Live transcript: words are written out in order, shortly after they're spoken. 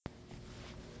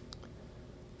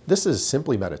This is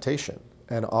Simply Meditation,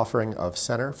 an offering of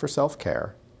Center for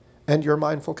Self-Care, and your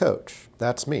mindful coach.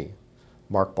 That's me,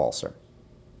 Mark Balser.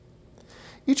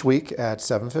 Each week at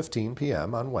 7:15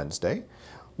 p.m. on Wednesday,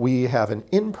 we have an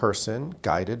in-person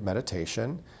guided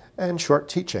meditation and short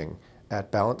teaching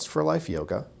at Balance for Life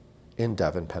Yoga in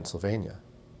Devon, Pennsylvania.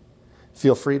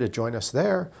 Feel free to join us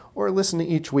there or listen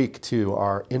each week to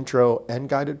our intro and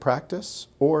guided practice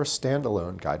or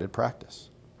standalone guided practice.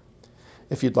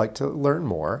 If you'd like to learn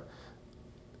more,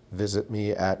 visit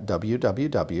me at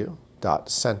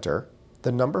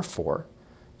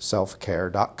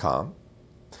www.center4selfcare.com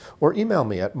or email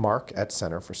me at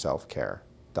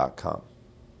mark@centerforselfcare.com.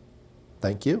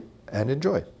 Thank you and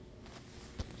enjoy.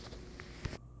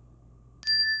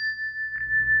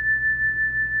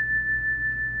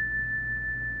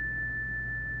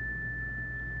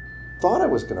 Thought I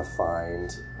was going to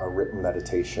find a written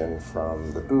meditation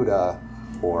from the Buddha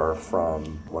or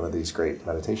from one of these great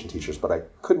meditation teachers, but I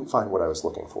couldn't find what I was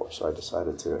looking for, so I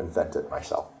decided to invent it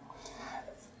myself.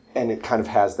 And it kind of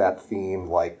has that theme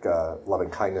like a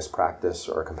loving kindness practice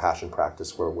or a compassion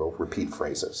practice where we'll repeat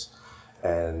phrases.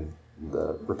 And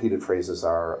the repeated phrases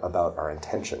are about our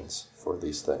intentions for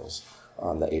these things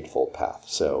on the Eightfold path.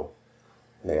 So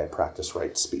may I practice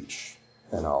right speech,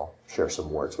 and I'll share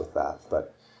some words with that.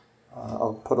 But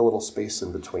I'll put a little space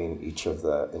in between each of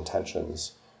the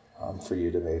intentions for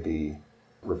you to maybe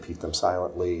repeat them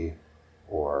silently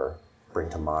or bring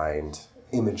to mind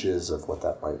images of what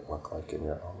that might look like in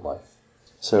your own life.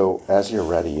 So as you're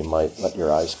ready, you might let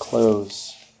your eyes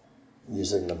close,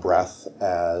 using the breath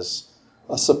as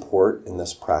a support in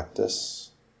this practice,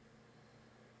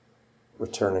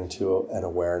 returning to an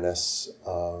awareness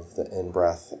of the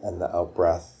in-breath and the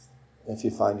out-breath if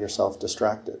you find yourself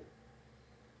distracted,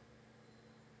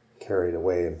 carried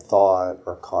away in thought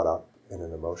or caught up in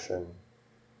an emotion.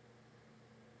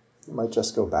 You might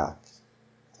just go back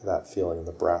to that feeling of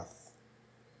the breath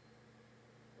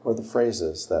or the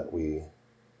phrases that we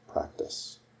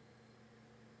practice.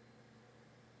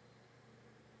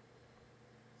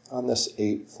 On this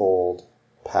eightfold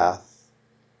path,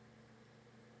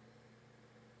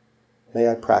 may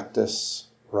I practice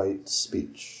right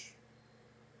speech.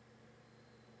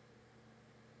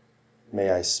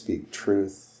 May I speak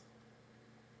truth,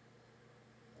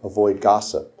 avoid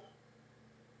gossip,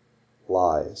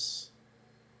 lies,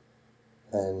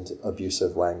 and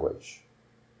abusive language.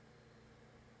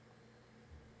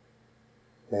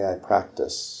 May I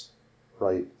practice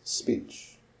right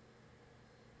speech.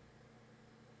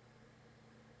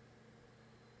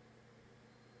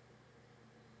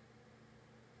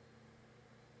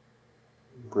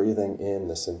 Breathing in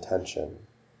this intention,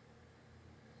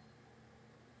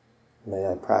 may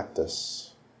I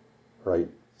practice right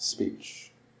speech.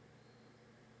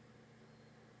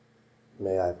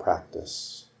 May I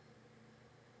practice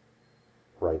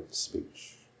right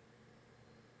speech.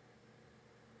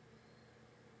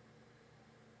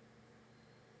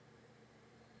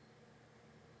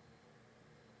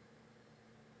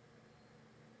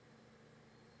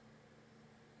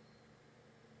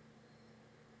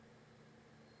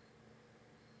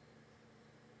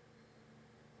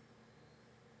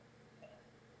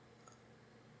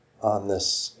 On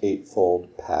this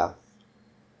eightfold path,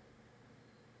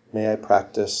 may I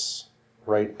practice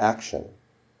right action.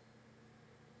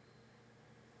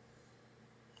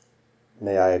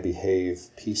 May I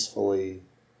behave peacefully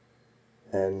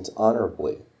and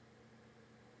honorably.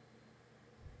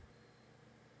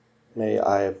 May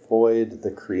I avoid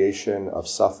the creation of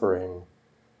suffering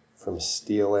from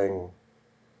stealing,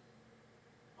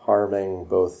 harming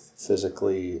both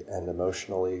physically and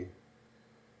emotionally,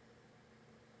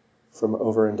 from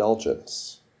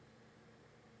overindulgence.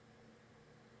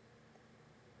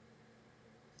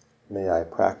 May I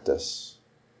practice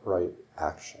right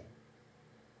action.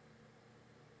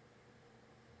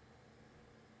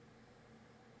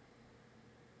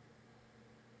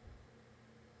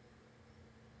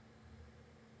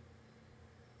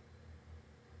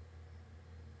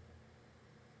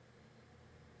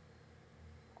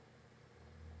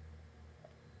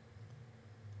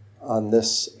 On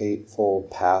this eightfold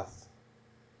path,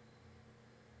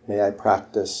 may I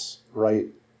practice right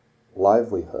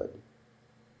livelihood.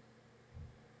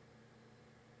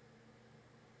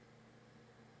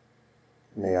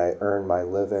 May I earn my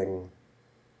living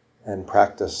and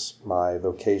practice my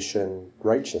vocation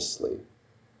righteously,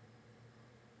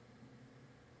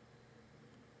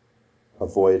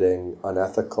 avoiding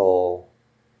unethical,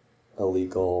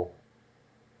 illegal,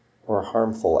 or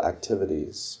harmful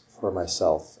activities for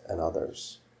myself and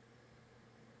others.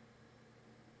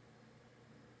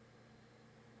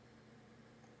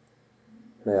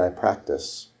 May I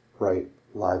practice right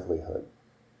livelihood.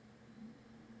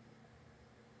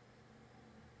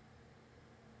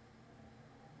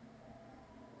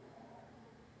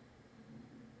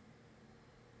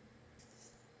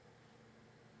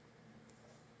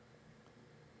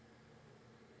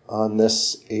 On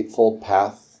this Eightfold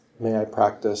path, may I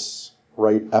practice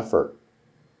right effort.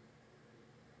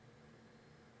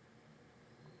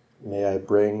 May I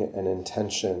bring an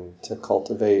intention to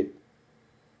cultivate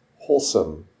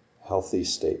wholesome, healthy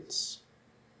states.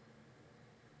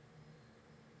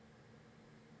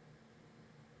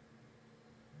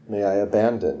 May I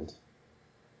abandon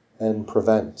and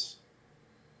prevent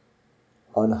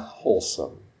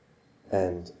unwholesome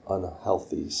and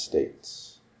unhealthy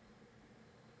states.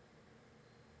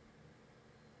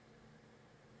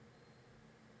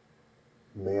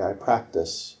 May I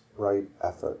practice right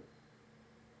effort.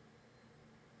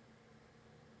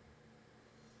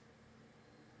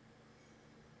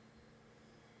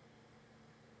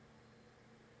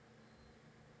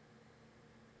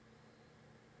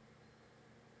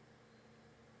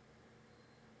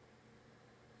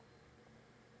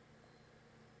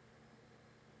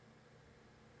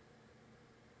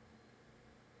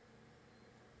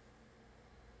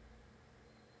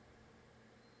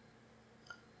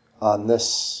 On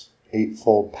this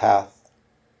Eightfold path,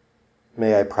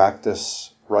 may I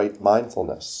practice right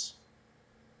mindfulness.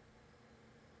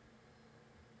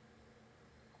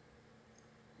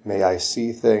 May I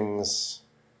see things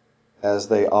as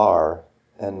they are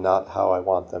and not how I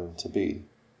want them to be.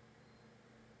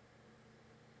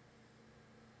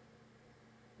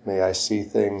 May I see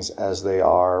things as they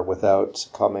are without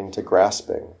succumbing to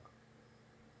grasping,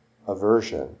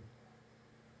 aversion,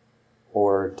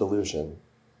 or delusion.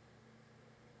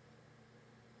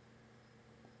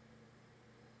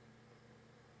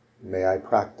 May I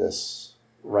practice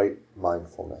right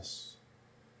mindfulness.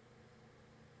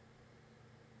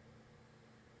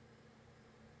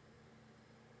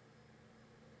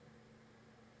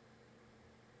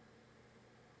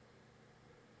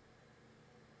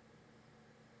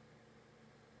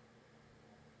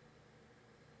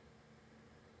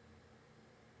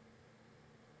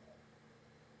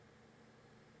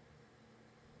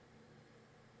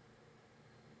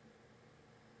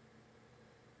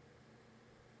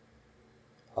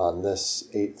 On this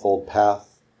Eightfold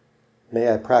path,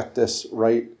 may I practice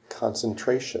right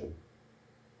concentration,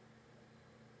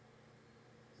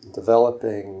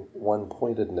 developing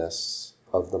one-pointedness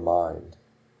of the mind,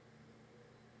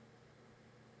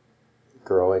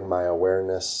 growing my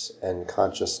awareness and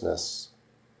consciousness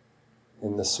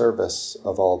in the service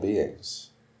of all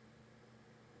beings.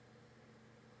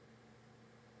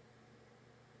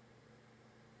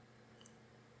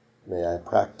 May I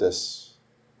practice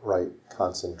right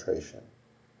concentration.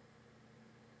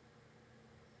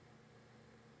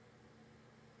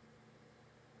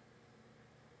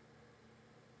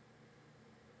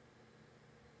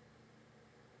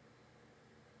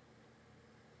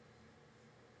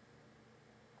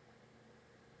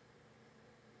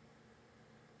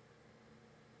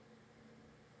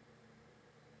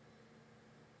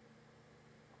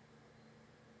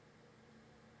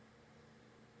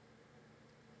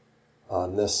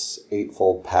 On this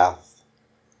Eightfold path,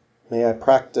 may I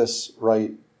practice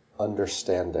right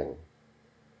understanding.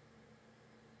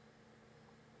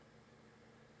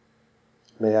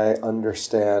 May I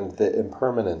understand the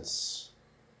impermanence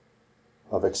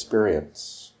of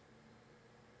experience,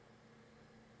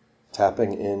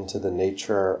 tapping into the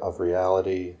nature of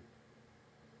reality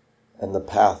and the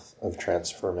path of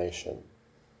transformation.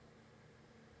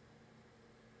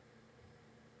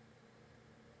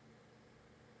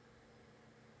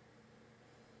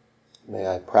 May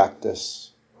I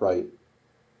practice right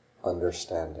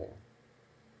understanding.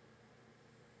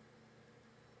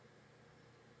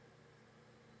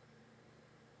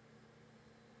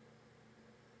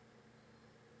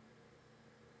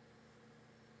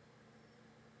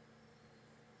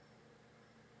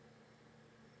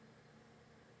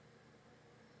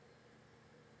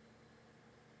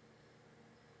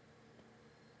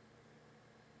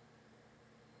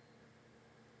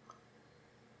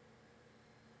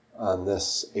 On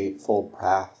this Eightfold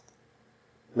path,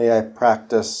 may I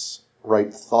practice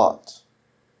right thought,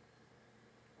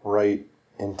 right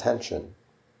intention,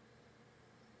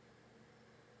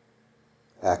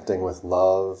 acting with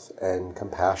love and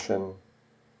compassion,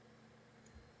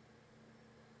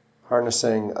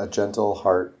 harnessing a gentle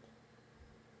heart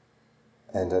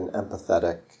and an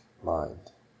empathetic mind.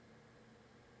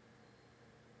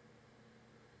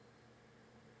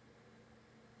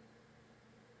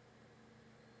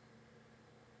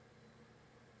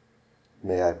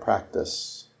 May I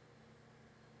practice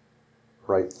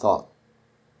right thought.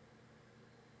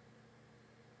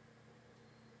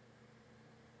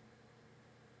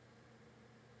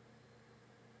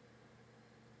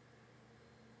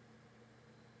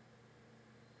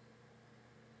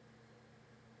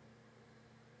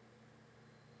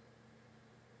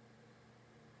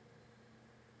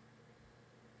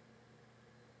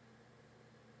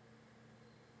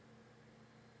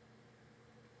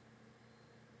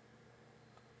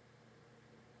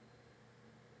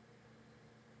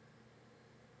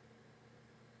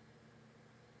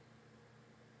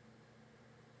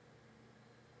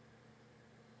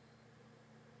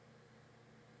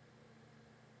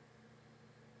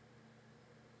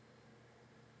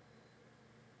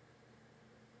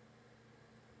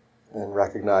 And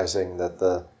recognizing that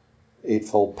the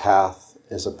Eightfold Path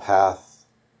is a path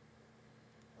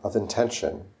of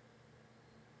intention,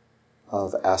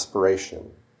 of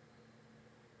aspiration,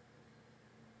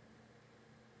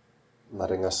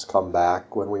 letting us come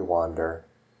back when we wander,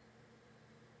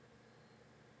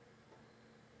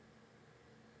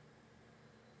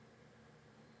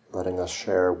 letting us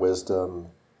share wisdom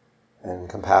and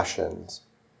compassion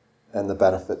and the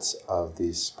benefits of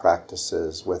these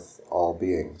practices with all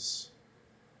beings,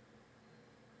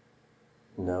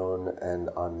 known and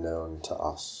unknown to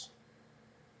us.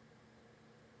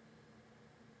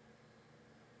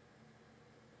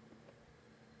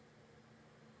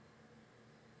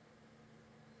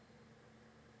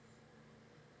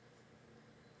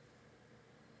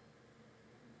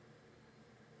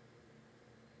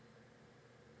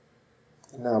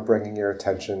 And now bringing your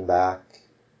attention back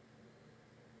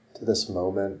to this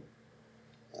moment,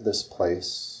 to this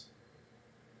place.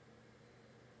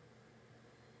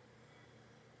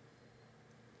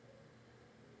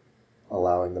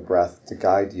 Allowing the breath to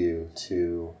guide you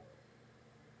to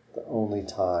the only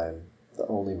time, the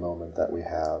only moment that we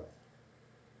have,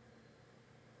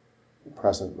 the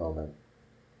present moment.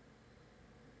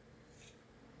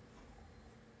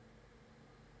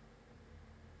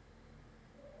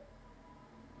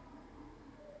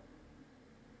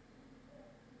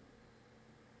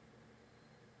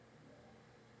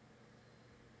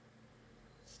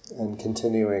 And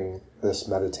continuing this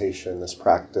meditation, this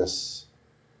practice,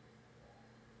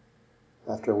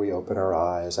 after we open our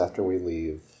eyes, after we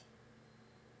leave,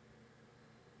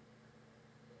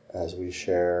 as we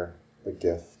share the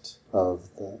gift of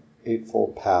the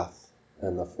Eightfold Path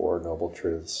and the Four Noble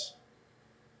Truths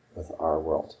with our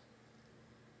world.